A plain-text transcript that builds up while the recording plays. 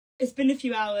It's been a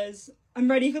few hours. I'm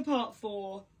ready for part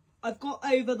 4. I've got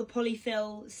over the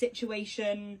polyfill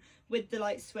situation with the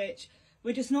light switch.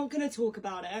 We're just not going to talk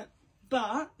about it,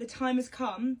 but the time has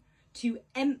come to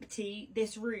empty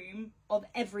this room of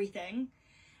everything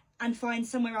and find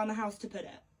somewhere around the house to put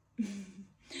it.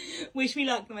 Wish me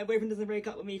luck that my boyfriend doesn't break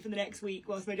up with me for the next week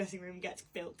whilst my dressing room gets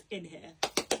built in here.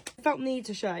 I felt the need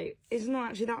to show. It's not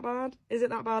actually that bad. Is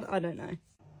it that bad? I don't know.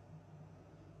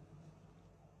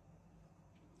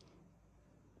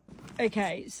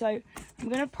 Okay, so I'm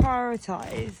going to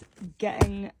prioritise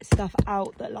getting stuff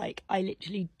out that, like, I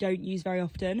literally don't use very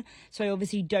often. So I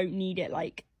obviously don't need it,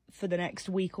 like, for the next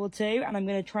week or two. And I'm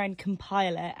going to try and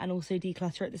compile it and also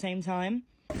declutter at the same time.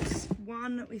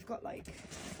 One, we've got, like,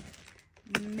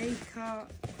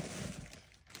 makeup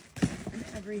and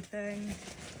everything.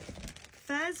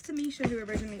 Fairs to Misha, who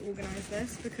originally organised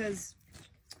this, because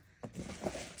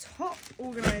top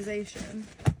organisation.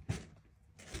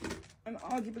 I'm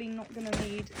arguably not going to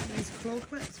need these claw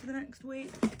clips for the next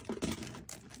week.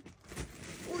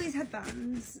 All these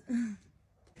headbands.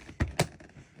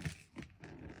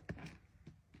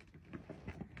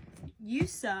 You,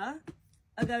 sir,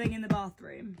 are going in the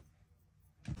bathroom.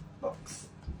 Box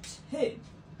 2.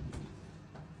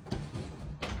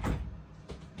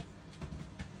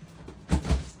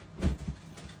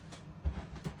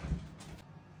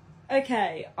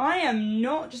 Okay, I am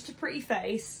not just a pretty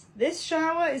face. This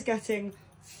shower is getting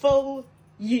full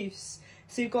use.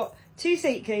 So you've got 2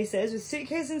 suitcases with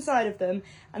suitcases inside of them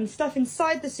and stuff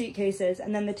inside the suitcases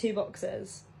and then the 2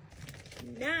 boxes.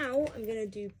 Now I'm going to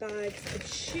do bags of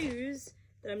shoes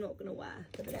that I'm not going to wear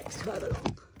for the next further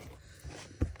long.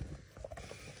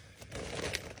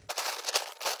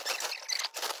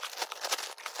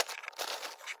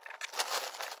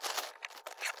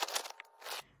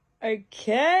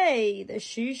 Okay, the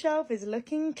shoe shelf is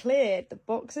looking cleared. The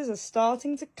boxes are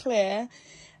starting to clear.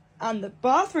 And the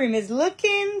bathroom is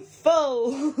looking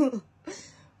full.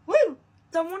 Woo!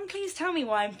 Someone please tell me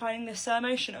why I'm finding this so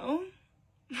emotional.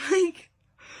 Like,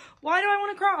 why do I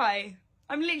want to cry?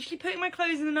 I'm literally putting my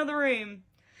clothes in another room.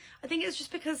 I think it's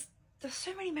just because there's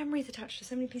so many memories attached to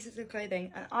so many pieces of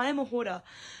clothing. And I am a hoarder.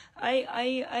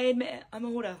 I admit it, I'm a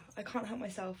hoarder. I can't help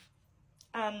myself.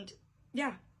 And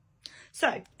yeah.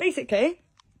 So, basically,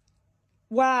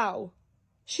 wow,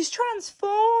 she's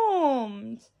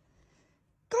transformed.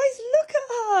 Guys, look at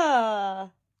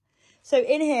her. So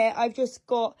in here, I've just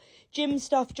got gym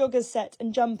stuff, joggers set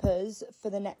and jumpers for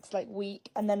the next, like, week,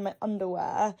 and then my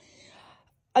underwear.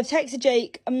 I've texted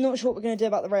Jake. I'm not sure what we're going to do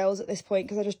about the rails at this point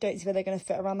because I just don't see where they're going to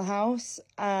fit around the house.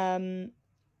 So I'm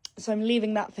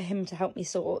leaving that for him to help me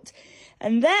sort.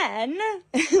 And then,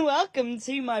 welcome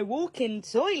to my walk-in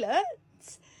toilet.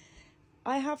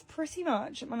 I have pretty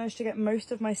much managed to get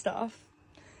most of my stuff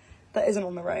that isn't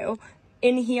on the rail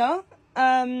in here.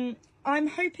 I'm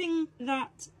hoping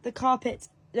that the carpet,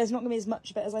 there's not going to be as much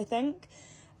of it as I think,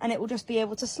 and it will just be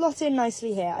able to slot in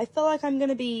nicely here. I feel like I'm going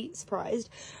to be surprised,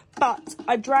 but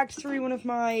I dragged through one of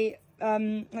my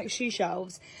like shoe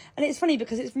shelves, and it's funny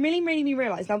because it's really made me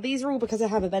realise, now these are all because I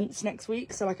have events next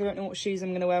week, so like I don't know what shoes I'm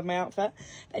going to wear with my outfit.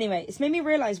 But anyway, it's made me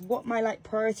realise what my like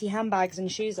priority handbags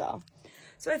and shoes are.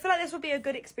 So I feel like this would be a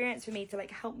good experience for me to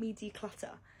like help me declutter.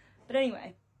 But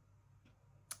anyway,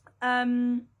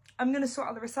 I'm going to sort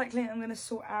out the recycling. I'm going to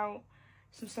sort out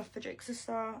some stuff for Jake's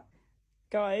sister.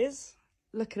 Guys,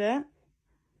 look at it.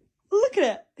 Look at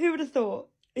it. Who would have thought?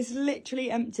 It's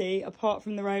literally empty apart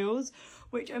from the rails,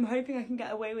 which I'm hoping I can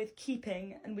get away with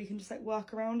keeping and we can just like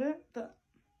work around it. But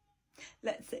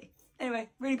let's see. Anyway,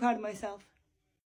 really proud of myself.